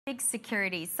FIIG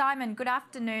Securities. Simon, good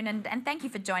afternoon and thank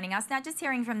you for joining us. Now, just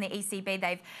hearing from the ECB,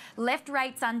 they've left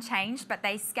rates unchanged, but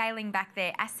they're scaling back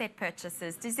their asset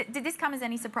purchases. Did this come as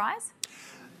any surprise?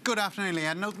 Good afternoon,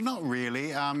 Leanne. No, not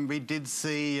really. We did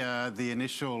see the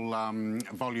initial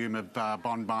volume of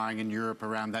bond buying in Europe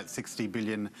around that 60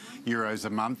 billion euros a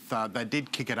month. They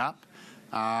did kick it up.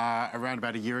 Around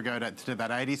about a year ago to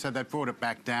that 80, so they brought it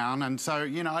back down. And so,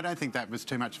 you know, I don't think that was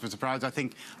too much of a surprise. I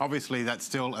think, obviously, that's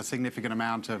still a significant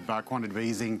amount of quantitative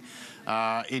easing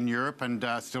in Europe and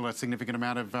still a significant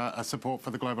amount of support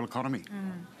for the global economy.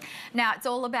 Now, it's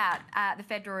all about the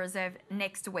Federal Reserve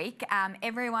next week.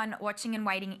 Everyone watching and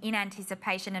waiting in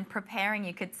anticipation and preparing,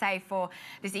 you could say, for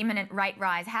this imminent rate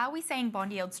rise. How are we seeing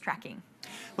bond yields tracking?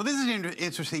 Well, this is an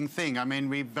interesting thing. I mean,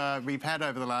 we've had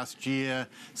over the last year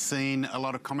seen a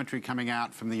lot of commentary coming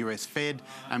out from the US Fed,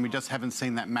 and we just haven't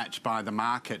seen that matched by the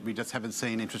market. We just haven't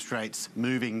seen interest rates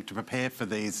moving to prepare for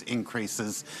these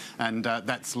increases, and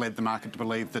that's led the market to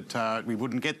believe that we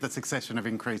wouldn't get the succession of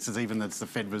increases even as the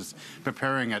Fed was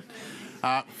preparing it.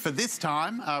 For this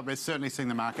time, we're certainly seeing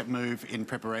the market move in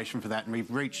preparation for that, and we've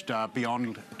reached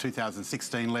beyond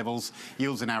 2016 levels.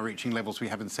 Yields are now reaching levels we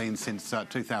haven't seen since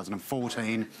 2014,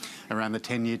 around the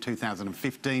 10-year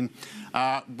 2015.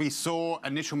 We saw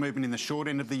initial movement in the short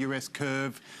end of the US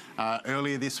curve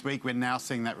earlier this week. We're now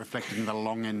seeing that reflected in the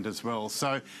long end as well.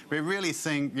 So we're really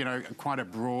seeing, you know, quite a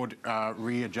broad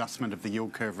readjustment of the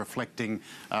yield curve, reflecting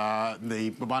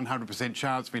the 100%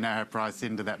 chance we now have priced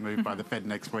into that move by the Fed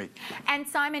next week. And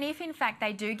Simon, if in fact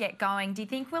they do get going, do you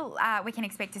think we can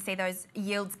expect to see those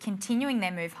yields continuing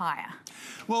their move higher?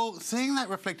 Well, seeing that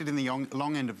reflected in the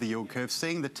long end of the yield curve,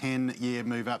 seeing the 10-year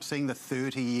move up, seeing the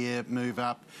 30-year move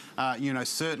up, you know,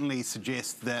 certainly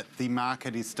suggests that the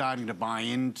market is starting to buy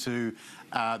into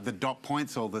the dot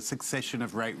points or the succession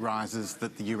of rate rises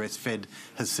that the US Fed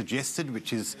has suggested,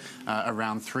 which is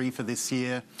around 3 for this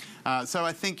year. So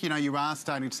I think, you know, you are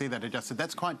starting to see that adjusted.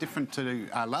 That's quite different to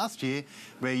last year,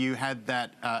 where you had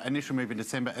that initial move in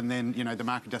December and then, you know, the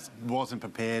market just wasn't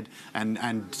prepared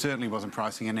and certainly wasn't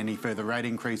pricing in any further rate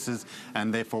increases,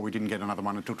 and therefore we didn't get another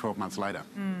one until 12 months later.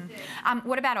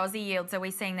 What about Aussie yields? Are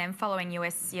we seeing them following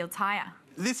US yields higher?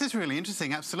 This is really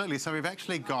interesting, absolutely. So we've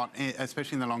actually got,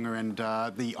 especially in the longer end,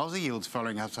 the Aussie yields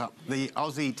following us up. The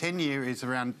Aussie 10-year is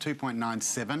around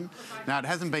 2.97. Now, it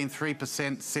hasn't been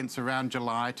 3% since around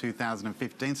July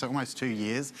 2015, so almost 2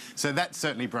 years. So that's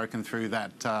certainly broken through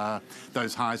that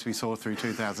those highs we saw through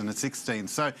 2016.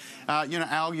 So, you know,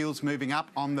 our yields moving up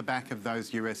on the back of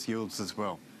those US yields as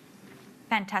well.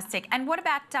 Fantastic. And what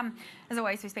about, as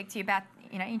always, we speak to you about,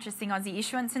 you know, interesting Aussie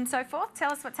issuance and so forth.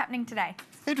 Tell us what's happening today.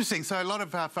 Interesting. So a lot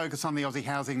of focus on the Aussie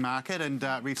housing market, and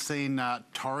we've seen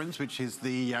Torrens, which is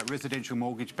the residential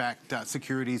mortgage-backed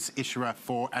securities issuer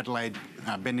for Adelaide,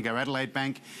 Bendigo Adelaide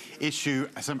Bank, issue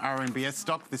some RMBS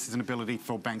stock. This is an ability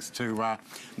for banks to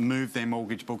move their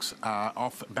mortgage books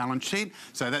off balance sheet.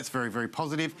 So that's very, very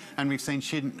positive. And we've seen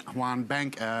Shinhan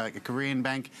Bank, a Korean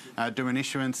bank, do an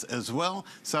issuance as well.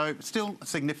 So still a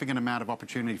significant amount of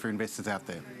opportunity for investors out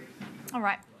there. All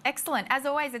right. Excellent. As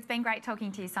always, it's been great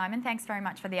talking to you, Simon. Thanks very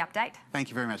much for the update. Thank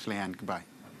you very much, Leanne. Goodbye.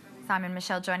 Simon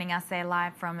Michell joining us there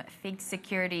live from FIIG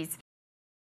Securities.